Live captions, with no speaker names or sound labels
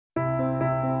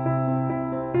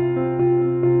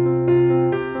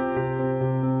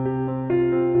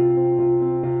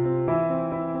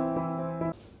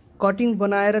Cutting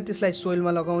बनाएर त्यसलाई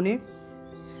सोइलमा लगाउने,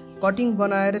 कटिङ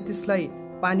बनाएर त्यसलाई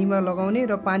पानीमा लगाउने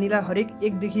र पानीलाई हरेक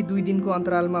 1 देखि 2 दिनको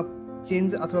अन्तरालमा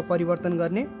चेन्ज अथवा परिवर्तन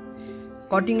गर्ने,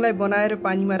 कटिङलाई बनाएर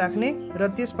पानीमा राख्ने र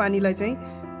त्यस पानीलाई चाहिँ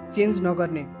चेन्ज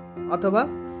नगर्ने अथवा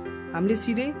हामीले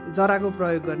सिधै जराको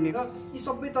प्रयोग गर्ने। र यी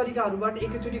सबै तरिकाहरूबाट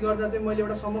एकैचोटि गर्दा चाहिँ मैले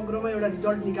एउटा समग्रमा एउटा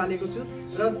रिजल्ट निकालेको छु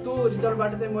र त्यो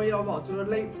रिजल्टबाट चाहिँ मैले अब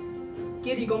हजुरहरूलाई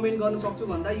के रिकमेन्ड गर्न सक्छु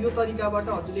भन्दा यो तरिकाबाट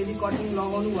हजुरले यदि कटिङ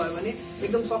लगाउनु भयो भने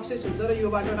एकदम सक्सेस हुन्छ र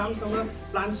योबाट राम्रोसँग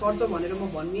प्लान्ट सर्छ भनेर म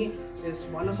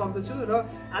भन्न सक्दछु। र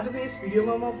आजको यस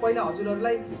भिडियोमा म पहिला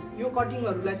हजुरहरूलाई यो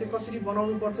कटिङहरूलाई चाहिँ कसरी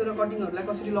बनाउनु पर्छ र कटिङहरूलाई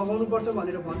कसरी लगाउनु पर्छ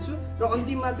भनेर भन्छु र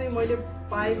अन्तिममा चाहिँ मैले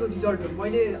पाएको रिजल्ट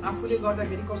मैले आफूले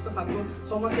गर्दाखेरि कस्तो खालको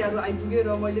समस्याहरू आइपुगे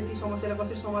र मैले ती समस्यालाई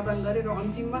कसरी समाधान गरेँ र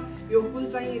अन्तिममा यो कुन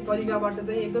चाहिँ तरिकाबाट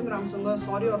चाहिँ एकदम राम्रोसँग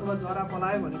सर्यो अथवा जरा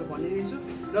पलायो भनेर भनिरहेछु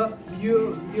र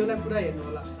भिडियोलाई पुरा हेर्नु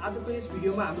होला। आजको यस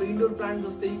भिडियोमा हाम्रो इन्डोर प्लान्ट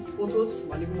जस्तै पोथोस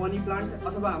भनेको मनी प्लान्ट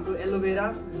अथवा हाम्रो एलोभेरा,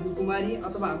 घिउकुमारी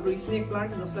अथवा हाम्रो स्नेक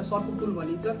प्लान्ट जसलाई सर्प फुल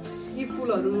भनिन्छ, यी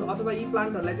फुलहरू अथवा यी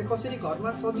प्लान्टहरूलाई चाहिँ कसरी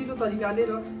घरमा सजिलो तरिकाले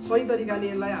र सही तरिकाले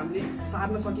यसलाई हामीले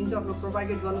सार्न सकिन्छ अथवा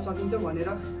प्रोपागेट गर्न सकिन्छ भनेर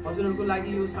हजुरहरूको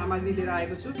लागि यो सामग्री लिएर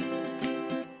आएको छु।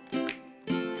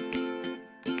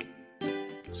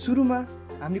 सुरुमा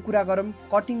हामी कुरा गरौँ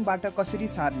कटिङबाट कसरी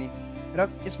सार्ने र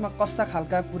यसमा कस्ता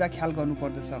खालका कुरा ख्याल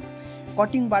गर्नुपर्दछ।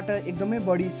 कटिङबाट एकदमै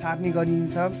बढी सार्ने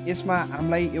गरिन्छ। यसमा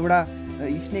हामीलाई एउटा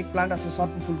स्नेक प्लान्ट अथवा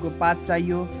सर्प फुलको पात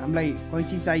चाहियो, हामीलाई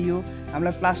कैँची चाहियो,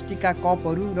 हामीलाई प्लास्टिकका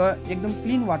कपहरू र एकदम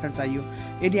क्लिन वाटर चाहियो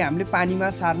यदि हामीले पानीमा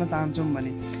सार्न चाहन्छौँ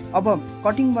भने। अब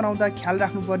कटिङ बनाउँदा ख्याल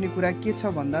राख्नुपर्ने कुरा के छ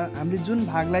भन्दा हामीले जुन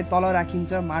भागलाई तल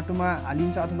राखिन्छ माटोमा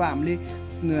हालिन्छ अथवा हामीले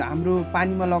हाम्रो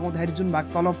पानीमा लगाउँदाखेरि जुन भाग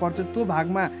तल पर्छ त्यो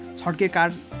भागमा छड्के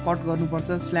कट गर्नुपर्छ,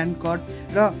 स्ल्यान्ट कट।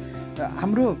 र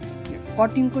हाम्रो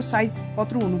कटिङको साइज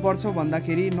कत्रो हुनुपर्छ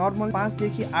भन्दाखेरि नर्मल 5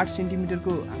 देखि 8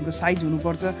 सेन्टिमिटरको हाम्रो साइज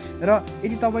हुनुपर्छ र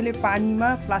यदि तपाईँले पानीमा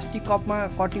प्लास्टिक कपमा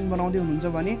कटिङ बनाउँदै हुनुहुन्छ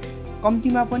भने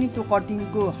कम्तीमा पनि त्यो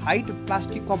कटिङको हाइट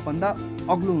प्लास्टिक कपभन्दा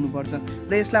अग्लो हुनुपर्छ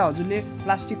र यसलाई हजुरले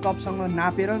प्लास्टिक कपसँग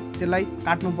नापेर त्यसलाई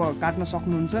काट्न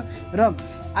सक्नुहुन्छ। र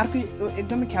अर्को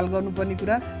एकदमै ख्याल गर्नुपर्ने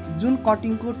कुरा जुन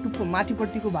कटिङको टुप्पो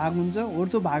माथिपट्टिको भाग हुन्छ हो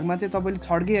त्यो भागमा चाहिँ तपाईँले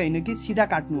छड्के होइन कि सिधा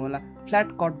काट्नु होला, फ्ल्याट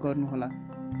कट गर्नु होला।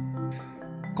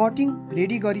 कटिङ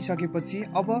रेडी गरिसकेपछि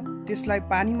अब त्यसलाई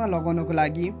पानीमा लगाउनको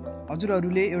लागि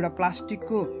हजुरहरूले एउटा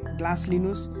प्लास्टिकको ग्लास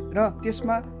लिनुहोस् र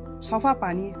त्यसमा सफा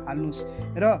पानी हाल्नुहोस्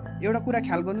र एउटा कुरा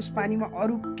ख्याल गर्नुहोस् पानीमा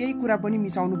अरू केही कुरा पनि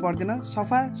मिसाउनु पर्दैन,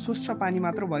 सफा स्वच्छ पानी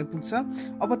मात्र भए पुग्छ।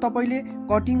 अब तपाईँले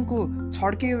कटिङको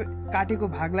छड्के काटेको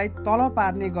भागलाई तल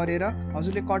पार्ने गरेर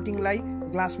हजुरले कटिङलाई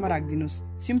ग्लासमा राखिदिनुहोस्।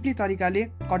 सिम्पली तरिकाले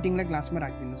कटिङलाई ग्लासमा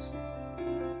राखिदिनुहोस्।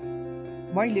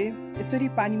 मैले यसरी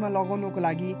पानीमा लगाउनको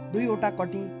लागि 2वटा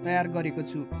कटिङ तयार गरेको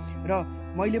छु र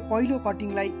मैले पहिलो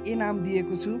कटिङलाई ए नाम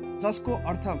दिएको छु जसको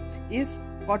अर्थ यस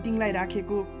कटिङलाई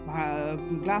राखेको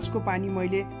ग्लासको पानी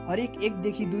मैले हरेक 1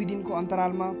 देखि 2 दिनको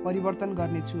अन्तरालमा परिवर्तन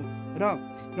गर्नेछु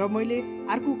र मैले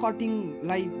अर्को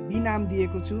कटिङलाई बी नाम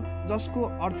दिएको छु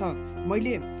जसको अर्थ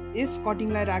मैले यस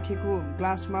कटिङलाई राखेको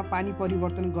ग्लासमा पानी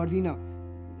परिवर्तन गर्दिनँ।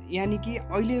 यानी कि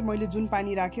अहिले मैले जुन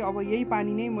पानी राखेँ अब यही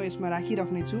पानी नै म यसमा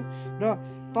राखिराख्ने छु र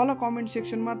तल कमेन्ट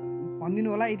सेक्सनमा भनिदिनु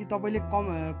होला यदि तपाईँले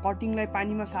कटिङलाई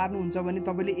पानीमा सार्नुहुन्छ भने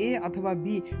तपाईँले ए अथवा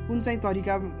बी कुन चाहिँ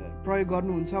तरिका प्रयोग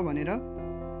गर्नुहुन्छ भनेर।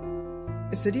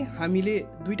 यसरी हामीले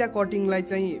 2टा कटिङलाई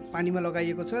चाहिँ पानीमा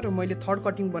लगाइएको छ र मैले 3rd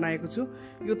कटिङ बनाएको छु।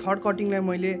 यो 3rd कटिङलाई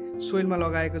मैले सोइलमा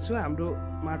लगाएको छु हाम्रो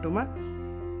माटोमा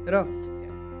र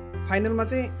फाइनलमा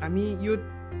चाहिँ हामी यो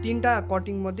 3टा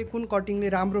कटिङ मध्ये कुन कटिङले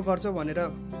राम्रो गर्छ भनेर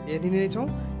हेर्ने छौँ।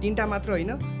 3टा मात्र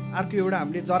होइन, अर्को एउटा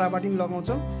हामीले जराबाट पनि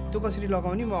लगाउँछौँ, त्यो कसरी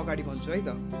लगाउने म अगाडि भन्छु है त।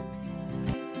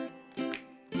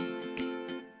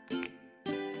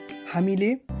 हामीले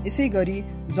यसै गरी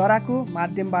जराको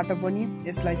माध्यमबाट पनि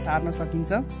यसलाई सार्न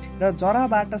सकिन्छ र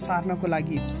जराबाट सार्नको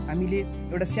लागि हामीले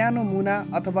एउटा सानो मुना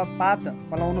अथवा पात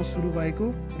पलाउन सुरु भएको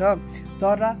र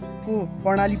जराको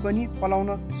प्रणाली पनि पलाउन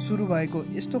सुरु भएको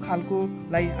यस्तो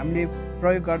खालकोलाई हामीले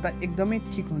प्रयोग गर्दा एकदमै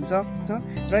ठिक हुन्छ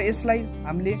र यसलाई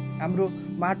हामीले हाम्रो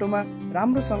माटोमा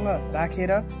राम्रोसँग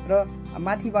राखेर र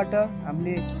माथिबाट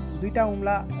हामीले 2टा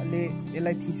उम्लाले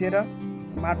यसलाई थिचेर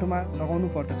माटोमा लगाउनु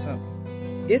पर्दछ।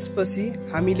 यसपछि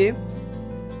हामीले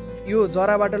यो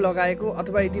जराबाट लगाएको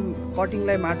अथवा यदि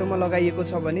कटिङलाई माटोमा लगाइएको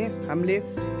छ भने हामीले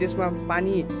त्यसमा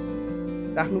पानी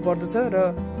राख्नु पर्दछ र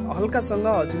हल्कासँग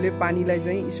हजुरले पानीलाई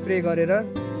चाहिँ स्प्रे गरेर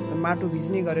माटो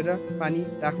भिज्ने गरेर पानी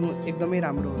राख्नु एकदमै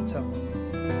राम्रो हुन्छ।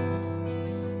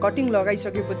 कटिङ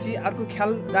लगाइसकेपछि अर्को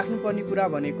ख्याल राख्नुपर्ने कुरा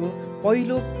भनेको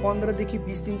पहिलो 15 देखि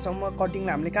 20 दिनसम्म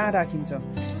कटिङलाई हामीले कहाँ राखिन्छ।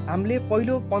 हामीले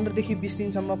पहिलो 15 देखि 20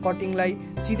 दिनसम्म कटिङलाई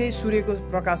सिधै सूर्यको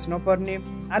प्रकाश नपर्ने,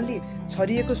 अलि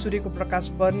छरिएको सूर्यको प्रकाश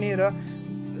पर्ने र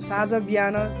साँझ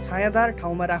बिहान छायादार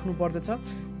ठाउँमा राख्नु पर्दछ।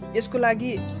 यसको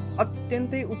लागि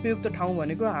अत्यन्तै उपयुक्त ठाउँ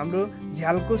भनेको हाम्रो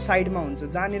झ्यालको साइडमा हुन्छ,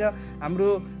 जहाँनिर हाम्रो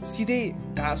सिधै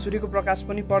सूर्यको प्रकाश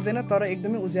पनि पर्दैन तर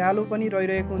एकदमै उज्यालो पनि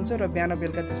रहिरहेको हुन्छ र बिहान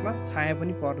बेलुका त्यसमा छाया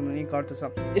पनि पर्ने गर्दछ।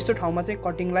 यस्तो ठाउँमा चाहिँ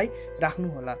कटिङलाई राख्नु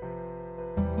होला।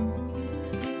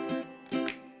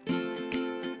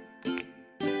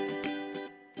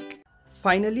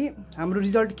 फाइनली हाम्रो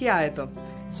रिजल्ट के आयो त?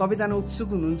 सबैजना उत्सुक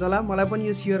हुनुहुन्छ होला, मलाई पनि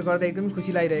यो सेयर गर्दा एकदमै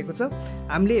खुसी लागिरहेको छ।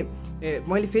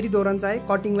 मैले फेरि दोहोऱ्याउन चाहे,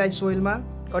 कटिङलाई सोइलमा,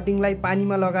 कटिङलाई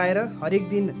पानीमा लगाएर हरेक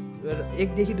दिन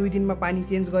 1 देखि 2 दिनमा पानी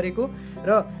चेन्ज गरेको र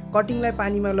कटिङलाई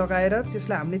पानीमा लगाएर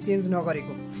त्यसलाई हामीले चेन्ज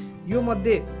नगरेको। यो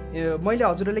मध्ये मैले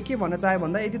हजुरहरूले के भन्न चाहे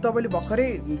भन्दा, यदि तपाईँले भर्खरै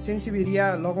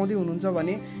सेन्सिभेरिया लगाउँदै हुनुहुन्छ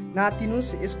भने नातिनुस्।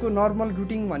 यसको नर्मल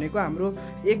रुटिन भनेको हाम्रो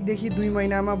 1 देखि 2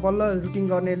 महिनामा बल्ल रुटिन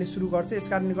गर्नेले सुरु गर्छ। यस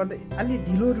कारणले गर्दा अलि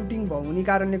ढिलो रुटिन हुने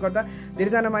कारणले गर्दा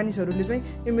धेरैजना मानिसहरूले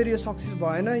चाहिँ मेरो यो सक्सेस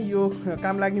भएन, यो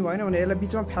काम लाग्ने भएन भनेर यसलाई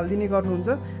बिचमा फालिदिने गर्नुहुन्छ।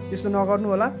 त्यस्तो नगर्नु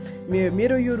होला।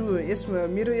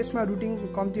 मेरो यसमा रुटिन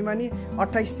कम्तीमा नि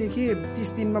 28 देखि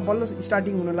 30 दिनमा बल्ल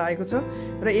स्टार्टिङ हुन लागेको छ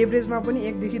र एभरेजमा पनि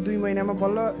 1 देखि 2 महिनामा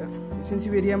बल्ल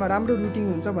सेन्सिभेरियामा राम्रो रुटिन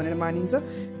हुन्छ भनेर मानिन्छ।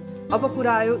 अब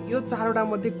कुरा आयो यो 4वटा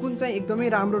मध्ये कुन चाहिँ एकदमै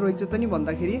राम्रो रहेछ त नि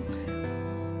भन्दाखेरि,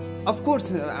 अफकोर्स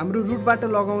हाम्रो रुटबाट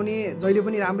लगाउने जहिले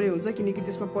पनि राम्रै हुन्छ, किनकि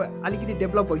त्यसमा अलिकति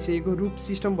डेभलप भइसकेको रुट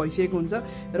सिस्टम भइसकेको हुन्छ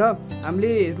र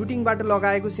हामीले रुटिनबाट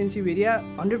लगाएको सेन्सिभेरिया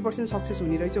 100% सक्सेस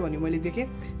हुने रहेछ भन्ने मैले देखेँ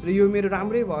र यो मेरो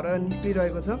राम्रै भएर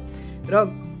निस्किरहेको छ। र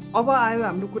अब आयो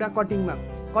हाम्रो कुरा कटिङमा।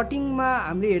 कटिङमा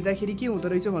हामीले हेर्दाखेरि के हुँदो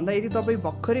रहेछ भन्दा, यदि तपाईँ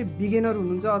भर्खरै बिगिनर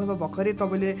हुनुहुन्छ अथवा भर्खरै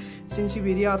तपाईँले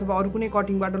सेन्सिभेरिया अथवा अरू कुनै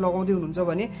कटिङबाट लगाउँदै हुनुहुन्छ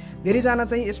भने धेरैजना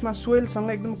चाहिँ यसमा सोइलसँग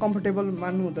एकदम कम्फर्टेबल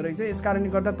मान्नु हुँदो रहेछ। यस कारणले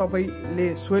गर्दा तपाईँले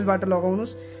सोइलबाट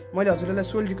लगाउनुहोस्। मैले हजुरहरूलाई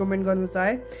सोइल रिकमेन्ड गर्न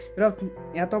चाहेँ र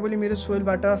यहाँ तपाईँले मेरो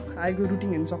सोइलबाट आएको रुटिन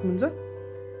हेर्न सक्नुहुन्छ।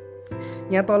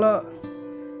 यहाँ तल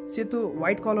सेतो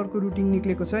व्हाइट कलरको रुटिन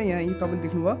निक्लेको छ, यहाँ तपाईँले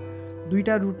देख्नुभयो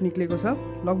 2टा रुट निक्लेको छ।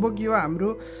 लगभग यो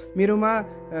मेरोमा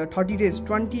 30 डेज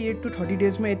 28 to 30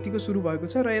 डेजमा यतिको सुरु भएको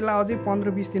छ र यसलाई अझै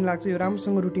 15-20 दिन लाग्छ यो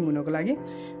राम्रोसँग रुटिन हुनको लागि।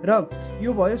 र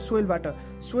यो भयो सोइलबाट।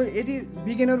 यदि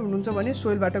बिगिनर हुनुहुन्छ भने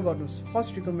सोइलबाट गर्नुहोस्,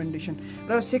 फर्स्ट रिकमेन्डेसन।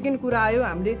 र सेकेन्ड कुरा आयो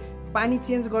हामीले पानी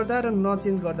चेन्ज गर्दा र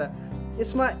नचेन्ज गर्दा।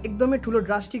 यसमा एकदमै ठुलो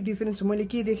ड्रास्टिक डिफरेन्स मैले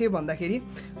के देखेँ भन्दाखेरि,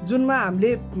 जुनमा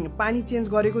हामीले पानी चेन्ज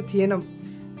गरेको थिएन,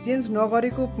 चेन्ज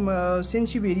नगरेको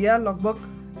सेन्सिभेरिया लगभग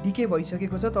डिके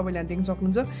भइसकेको छ। तपाईँले यहाँ देख्न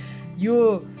सक्नुहुन्छ यो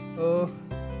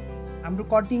हाम्रो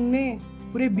कटिङ नै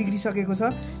पुरै बिग्रिसकेको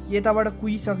छ, यताबाट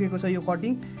कुहिसकेको छ यो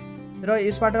कटिङ र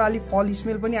यसबाट अलिक फल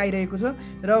स्मेल पनि आइरहेको छ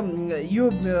र यो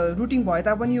रुटिन भए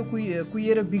तापनि यो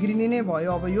कुहिएर बिग्रिने नै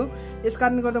भयो अब यो। यस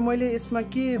कारणले गर्दा मैले यसमा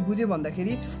के बुझेँ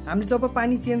भन्दाखेरि, हामीले जब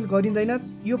पानी चेन्ज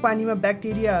गरिँदैन यो पानीमा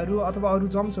ब्याक्टेरियाहरू अथवा अरू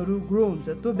जम्सहरू ग्रो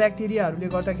हुन्छ, त्यो ब्याक्टेरियाहरूले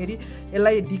गर्दाखेरि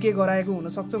यसलाई डिके गराएको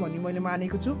हुनसक्छ भन्ने मैले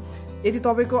मानेको छु। यदि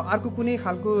तपाईँको अर्को कुनै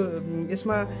खालको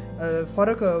यसमा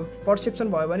फरक पर्सेप्सन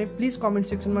भयो भने प्लिज कमेन्ट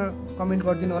सेक्सनमा कमेन्ट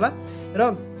गरिदिनु होला। र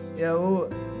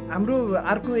हाम्रो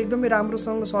अर्को एकदमै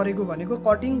राम्रोसँग सरेको भनेको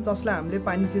कटिङ, जसलाई हामीले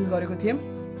पानी चेन्ज गरेको थियौँ।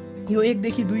 यो 1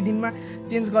 देखि 2 दिनमा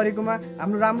चेन्ज गरेकोमा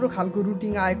हाम्रो राम्रो खालको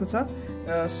रुटिन आएको छ।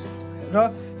 र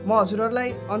म हजुरहरूलाई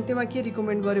अन्त्यमा के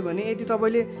रिकमेन्ड गरेँ भने, यदि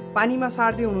तपाईँले पानीमा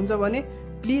सार्दै हुनुहुन्छ भने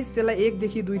प्लिज त्यसलाई 1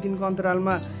 देखि 2 दिनको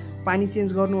अन्तरालमा पानी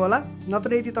चेन्ज गर्नु होला।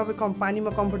 नत्र यदि तपाईँ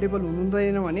पानीमा कम्फर्टेबल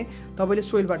हुनुहुँदैन भने तपाईँले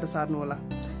सोइलबाट सार्नु होला।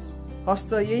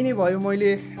 हस् त, यही नै भयो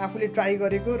मैले आफूले ट्राई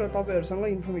गरेको र तपाईँहरूसँग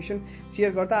इन्फर्मेसन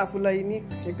सेयर गर्दा आफूलाई नि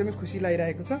एकदमै खुसी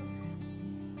लागिरहेको छ।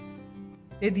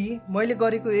 यदि मैले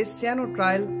गरेको यस सानो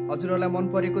ट्रायल हजुरहरूलाई मन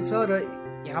परेको छ र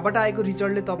यहाँबाट आएको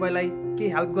रिजल्टले तपाईँलाई के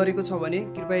हेल्प गरेको छ भने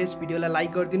कृपया यस भिडियोलाई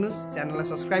लाइक गरिदिनुहोस्, च्यानललाई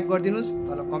सब्सक्राइब गरिदिनुहोस्,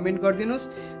 तल कमेन्ट गरिदिनुहोस्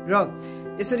र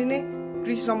यसरी नै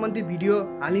कृषि सम्बन्धी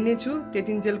भिडियो हालिने छु।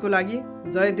 त्यतिन्जेलको लागि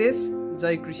जय देश,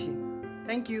 जय कृषि।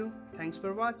 Thank you, thanks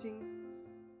for watching.